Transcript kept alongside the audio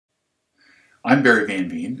I'm Barry Van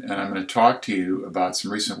Veen, and I'm going to talk to you about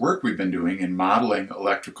some recent work we've been doing in modeling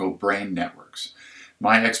electrical brain networks.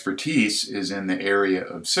 My expertise is in the area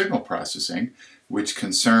of signal processing, which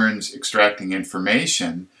concerns extracting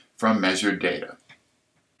information from measured data.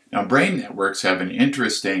 Now, brain networks have an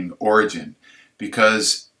interesting origin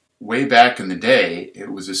because way back in the day,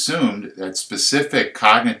 it was assumed that specific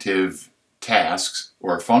cognitive tasks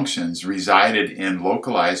or functions resided in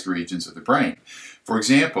localized regions of the brain. For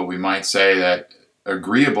example, we might say that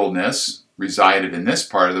agreeableness resided in this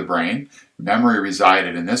part of the brain, memory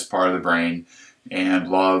resided in this part of the brain, and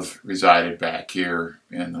love resided back here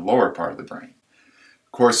in the lower part of the brain.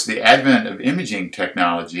 Of course, the advent of imaging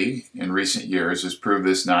technology in recent years has proved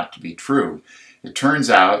this not to be true. It turns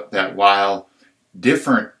out that while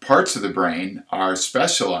different parts of the brain are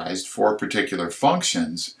specialized for particular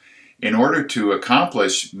functions, in order to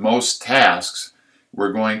accomplish most tasks,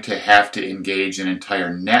 we're going to have to engage an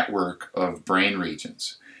entire network of brain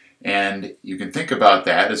regions. And you can think about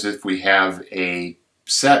that as if we have a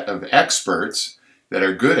set of experts that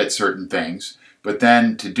are good at certain things, but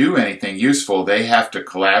then to do anything useful, they have to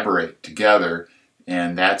collaborate together,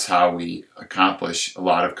 and that's how we accomplish a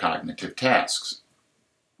lot of cognitive tasks.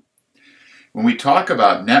 When we talk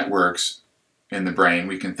about networks in the brain,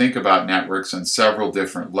 we can think about networks on several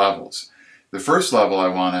different levels. The first level I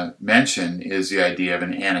want to mention is the idea of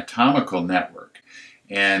an anatomical network.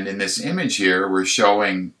 And in this image here, we're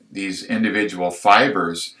showing these individual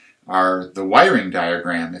fibers are the wiring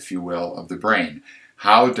diagram, if you will, of the brain.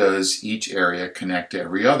 How does each area connect to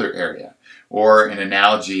every other area? Or an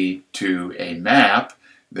analogy to a map,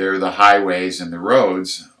 they're the highways and the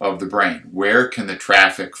roads of the brain. Where can the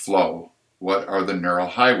traffic flow? What are the neural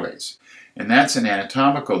highways? And that's an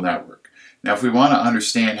anatomical network. Now, if we want to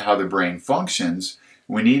understand how the brain functions,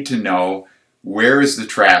 we need to know where is the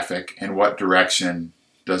traffic and what direction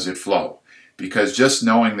does it flow. Because just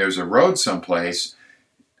knowing there's a road someplace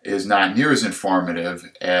is not near as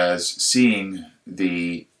informative as seeing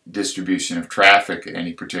the distribution of traffic at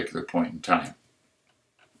any particular point in time.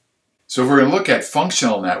 So if we're going to look at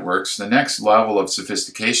functional networks, the next level of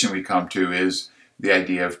sophistication we come to is the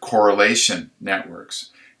idea of correlation networks.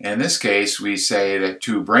 In this case, we say that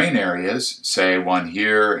two brain areas, say one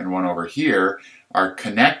here and one over here, are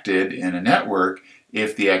connected in a network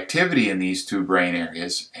if the activity in these two brain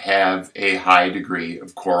areas have a high degree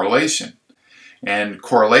of correlation. And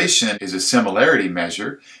correlation is a similarity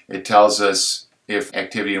measure. It tells us if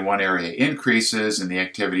activity in one area increases and the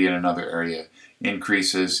activity in another area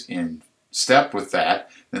increases in step with that,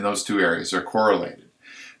 then those two areas are correlated.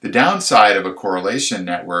 The downside of a correlation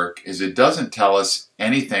network is it doesn't tell us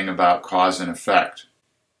anything about cause and effect.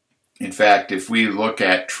 In fact, if we look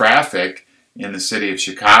at traffic in the city of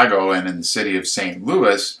Chicago and in the city of St.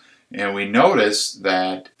 Louis, and we notice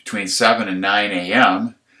that between 7 and 9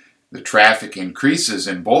 a.m., the traffic increases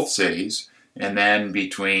in both cities, and then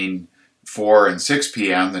between 4 and 6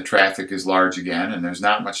 p.m., the traffic is large again, and there's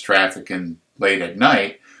not much traffic in late at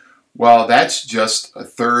night. Well, that's just a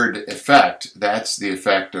third effect. That's the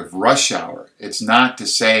effect of rush hour. It's not to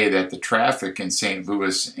say that the traffic in St.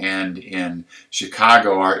 Louis and in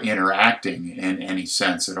Chicago are interacting in any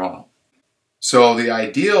sense at all. So the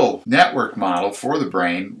ideal network model for the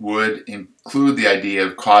brain would include the idea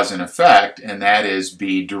of cause and effect, and that is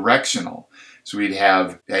be directional. So we'd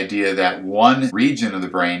have the idea that one region of the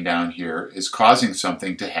brain down here is causing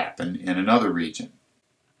something to happen in another region.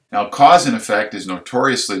 Now, cause and effect is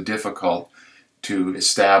notoriously difficult to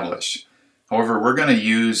establish. However, we're going to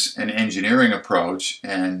use an engineering approach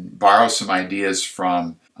and borrow some ideas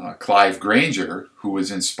from Clive Granger, who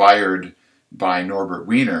was inspired by Norbert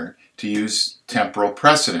Wiener, to use temporal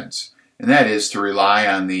precedence. And that is to rely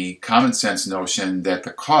on the common sense notion that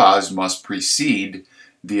the cause must precede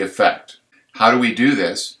the effect. How do we do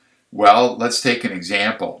this? Well, let's take an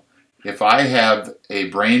example. If I have a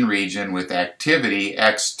brain region with activity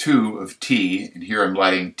x2 of t, and here I'm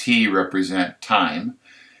letting t represent time,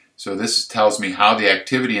 so this tells me how the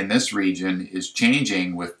activity in this region is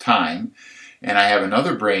changing with time, and I have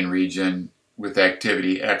another brain region with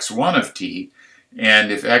activity x1 of t,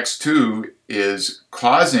 and if x2 is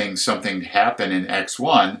causing something to happen in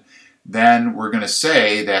x1, then we're going to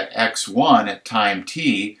say that x1 at time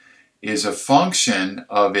t is a function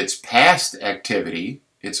of its past activity,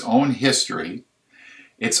 its own history.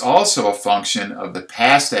 It's also a function of the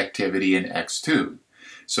past activity in x2.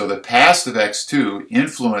 So the past of x2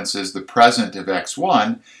 influences the present of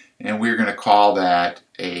x1, and we're going to call that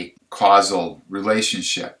a causal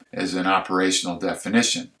relationship as an operational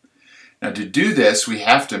definition. Now, to do this, we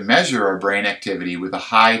have to measure our brain activity with a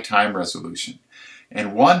high time resolution.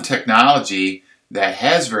 And one technology that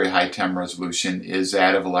has very high time resolution is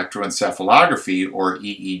that of electroencephalography, or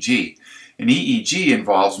EEG. And EEG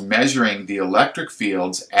involves measuring the electric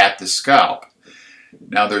fields at the scalp.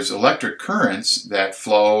 Now there's electric currents that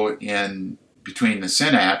flow in between the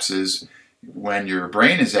synapses when your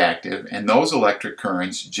brain is active, and those electric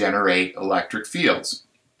currents generate electric fields.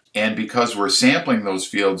 And because we're sampling those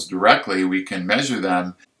fields directly, we can measure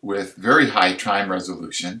them with very high time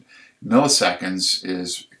resolution. Milliseconds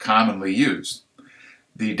is commonly used.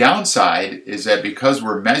 The downside is that because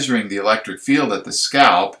we're measuring the electric field at the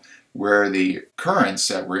scalp, where the currents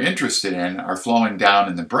that we're interested in are flowing down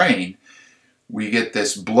in the brain, we get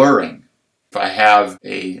this blurring. If I have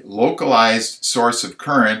a localized source of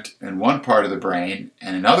current in one part of the brain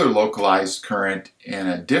and another localized current in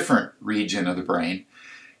a different region of the brain,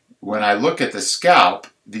 when I look at the scalp,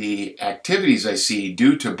 the activities I see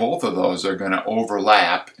due to both of those are going to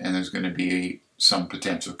overlap, and there's going to be some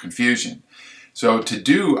potential confusion. So to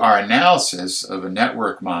do our analysis of a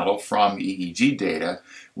network model from EEG data,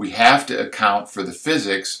 we have to account for the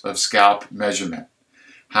physics of scalp measurement.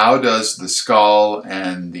 How does the skull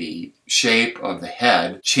and the shape of the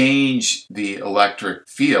head change the electric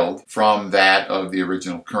field from that of the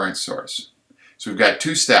original current source? So we've got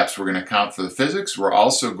two steps. We're going to account for the physics. We're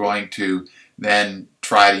also going to then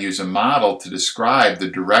try to use a model to describe the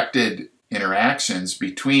directed interactions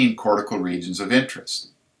between cortical regions of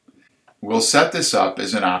interest. We'll set this up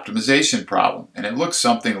as an optimization problem, and it looks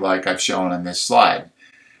something like I've shown on this slide.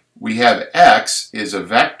 We have X is a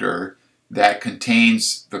vector that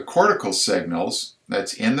contains the cortical signals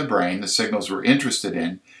that's in the brain, the signals we're interested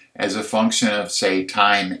in, as a function of, say,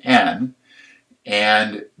 time n.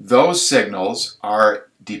 And those signals are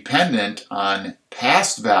dependent on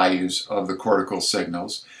past values of the cortical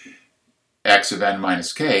signals, x of n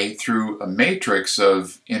minus k, through a matrix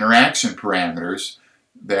of interaction parameters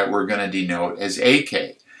that we're going to denote as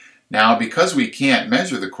ak. Now, because we can't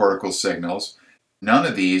measure the cortical signals, none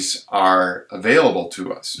of these are available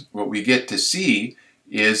to us. What we get to see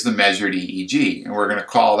is the measured EEG, and we're going to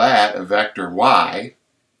call that a vector y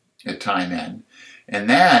at time n, and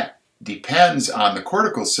that depends on the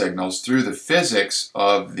cortical signals through the physics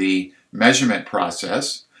of the measurement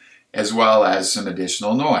process, as well as some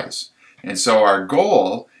additional noise. And so our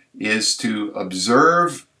goal is to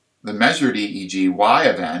observe the measured EEG y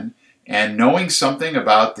of n, and knowing something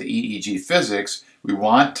about the EEG physics, we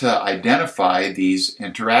want to identify these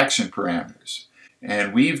interaction parameters.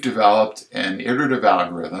 And we've developed an iterative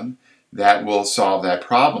algorithm that will solve that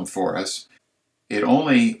problem for us. It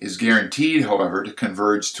only is guaranteed, however, to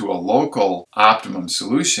converge to a local optimum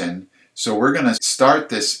solution. So we're going to start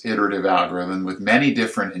this iterative algorithm with many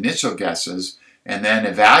different initial guesses and then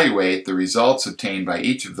evaluate the results obtained by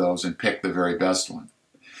each of those and pick the very best one.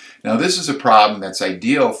 Now, this is a problem that's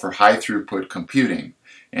ideal for high throughput computing.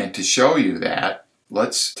 And to show you that,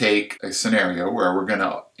 let's take a scenario where we're going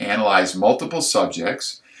to analyze multiple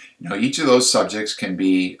subjects. Each of those subjects can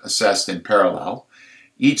be assessed in parallel.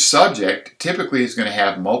 Each subject typically is going to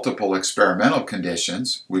have multiple experimental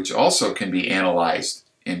conditions, which also can be analyzed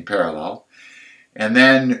in parallel. And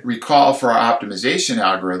then recall, for our optimization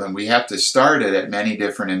algorithm, we have to start it at many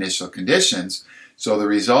different initial conditions. So the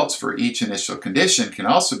results for each initial condition can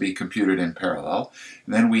also be computed in parallel.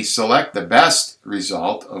 And then we select the best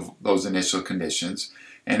result of those initial conditions.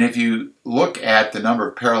 And if you look at the number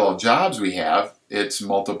of parallel jobs we have, it's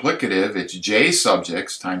multiplicative. It's j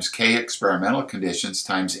subjects times k experimental conditions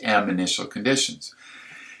times m initial conditions.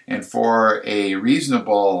 And for a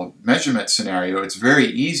reasonable measurement scenario, it's very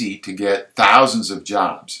easy to get thousands of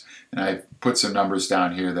jobs. And I've put some numbers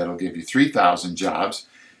down here that'll give you 3,000 jobs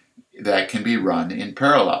that can be run in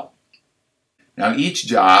parallel. Now, each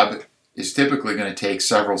job is typically going to take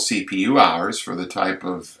several CPU hours for the type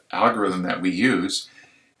of algorithm that we use.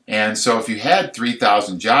 And so if you had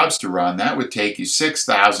 3,000 jobs to run, that would take you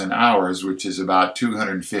 6,000 hours, which is about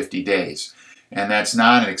 250 days. And that's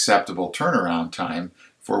not an acceptable turnaround time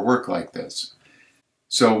for work like this.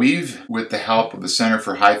 So we've, with the help of the Center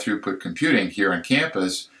for High Throughput Computing here on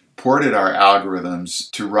campus, ported our algorithms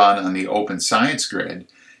to run on the Open Science Grid.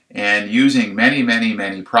 And using many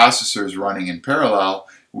processors running in parallel,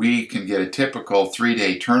 we can get a typical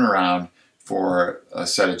 3-day turnaround for a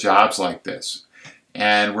set of jobs like this.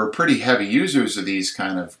 And we're pretty heavy users of these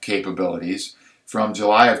kind of capabilities. From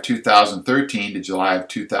July of 2013 to July of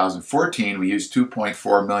 2014, we used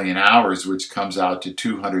 2.4 million hours, which comes out to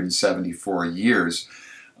 274 years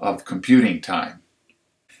of computing time.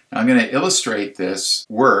 I'm going to illustrate this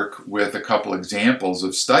work with a couple examples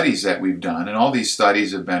of studies that we've done, and all these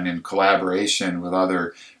studies have been in collaboration with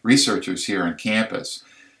other researchers here on campus.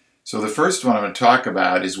 So the first one I'm going to talk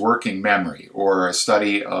about is working memory, or a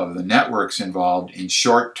study of the networks involved in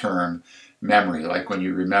short-term memory, like when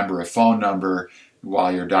you remember a phone number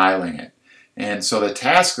while you're dialing it. And so the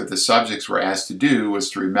task that the subjects were asked to do was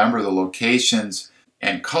to remember the locations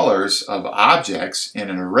and colors of objects in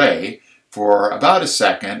an array for about a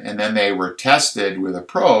second, and then they were tested with a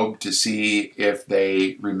probe to see if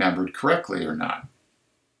they remembered correctly or not.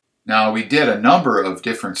 Now, we did a number of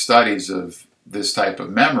different studies of this type of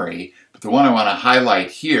memory, but the one I want to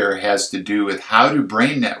highlight here has to do with how do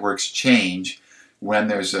brain networks change when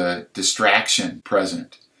there's a distraction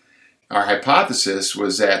present. Our hypothesis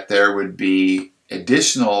was that there would be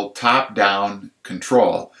additional top-down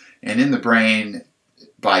control, and in the brain,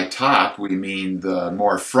 by top, we mean the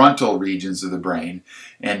more frontal regions of the brain,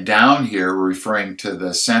 and down here we're referring to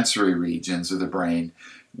the sensory regions of the brain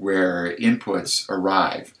where inputs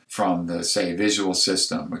arrive from the, say, visual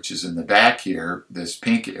system, which is in the back here, this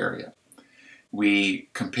pink area. We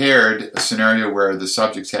compared a scenario where the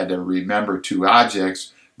subjects had to remember two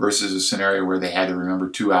objects versus a scenario where they had to remember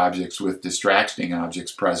two objects with distracting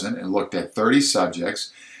objects present, and looked at 30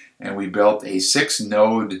 subjects, and we built a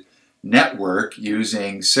 6-node network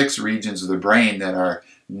using 6 regions of the brain that are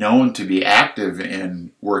known to be active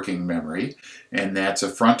in working memory, and that's a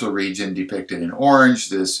frontal region depicted in orange,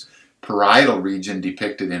 this parietal region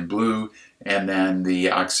depicted in blue, and then the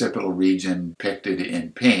occipital region depicted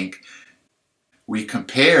in pink. We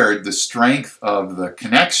compared the strength of the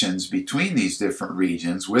connections between these different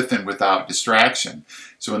regions with and without distraction.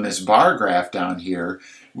 So in this bar graph down here,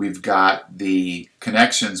 we've got the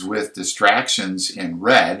connections with distractions in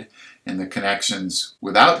red, and the connections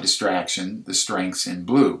without distraction, the strengths in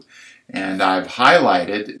blue. And I've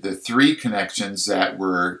highlighted the 3 connections that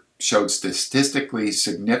showed statistically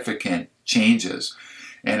significant changes.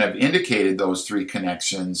 And I've indicated those 3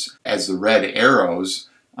 connections as the red arrows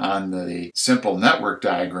on the simple network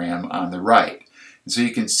diagram on the right. And so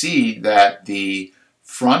you can see that the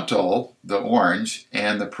frontal, the orange,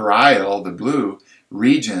 and the parietal, the blue,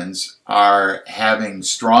 regions are having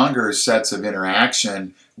stronger sets of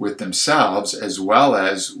interaction with themselves as well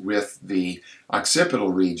as with the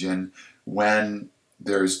occipital region when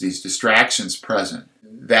there's these distractions present.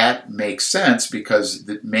 That makes sense because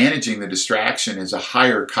managing the distraction is a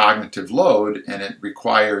higher cognitive load, and it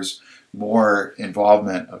requires more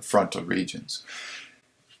involvement of frontal regions.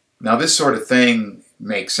 Now, this sort of thing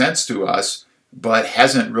makes sense to us, but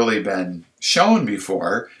hasn't really been shown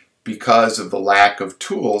before because of the lack of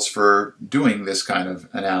tools for doing this kind of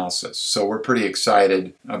analysis. So we're pretty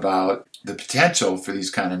excited about the potential for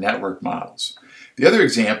these kind of network models. The other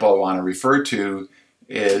example I want to refer to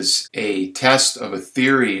is a test of a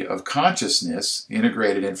theory of consciousness,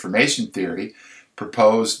 integrated information theory,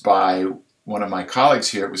 proposed by one of my colleagues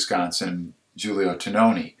here at Wisconsin, Giulio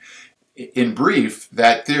Tononi. In brief,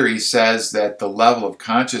 that theory says that the level of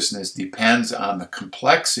consciousness depends on the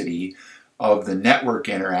complexity of the network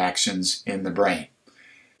interactions in the brain.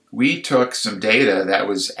 We took some data that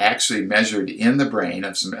was actually measured in the brain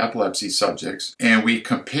of some epilepsy subjects, and we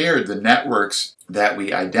compared the networks that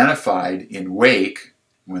we identified in wake,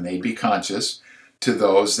 when they'd be conscious, to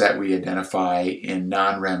those that we identify in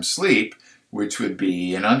non-REM sleep, which would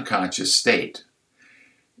be an unconscious state.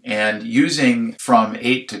 And using from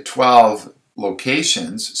 8 to 12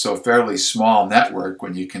 locations, so a fairly small network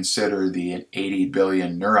when you consider the 80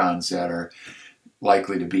 billion neurons that are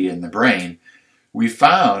likely to be in the brain, we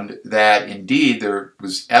found that indeed there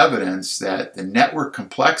was evidence that the network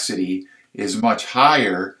complexity is much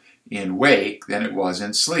higher in wake than it was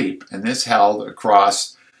in sleep. And this held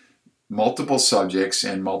across multiple subjects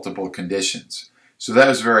and multiple conditions. So that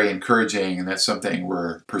was very encouraging, and that's something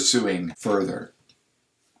we're pursuing further.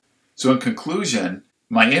 So in conclusion,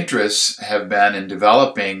 my interests have been in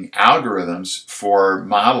developing algorithms for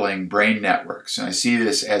modeling brain networks. And I see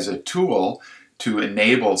this as a tool to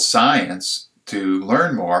enable science to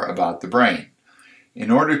learn more about the brain.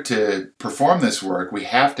 In order to perform this work, we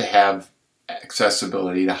have to have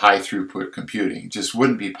accessibility to high throughput computing. It just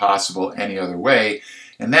wouldn't be possible any other way.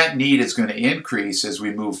 And that need is going to increase as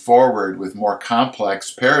we move forward with more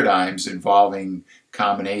complex paradigms involving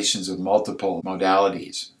combinations of multiple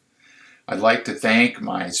modalities. I'd like to thank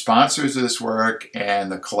my sponsors of this work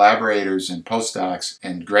and the collaborators and postdocs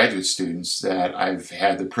and graduate students that I've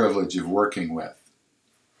had the privilege of working with.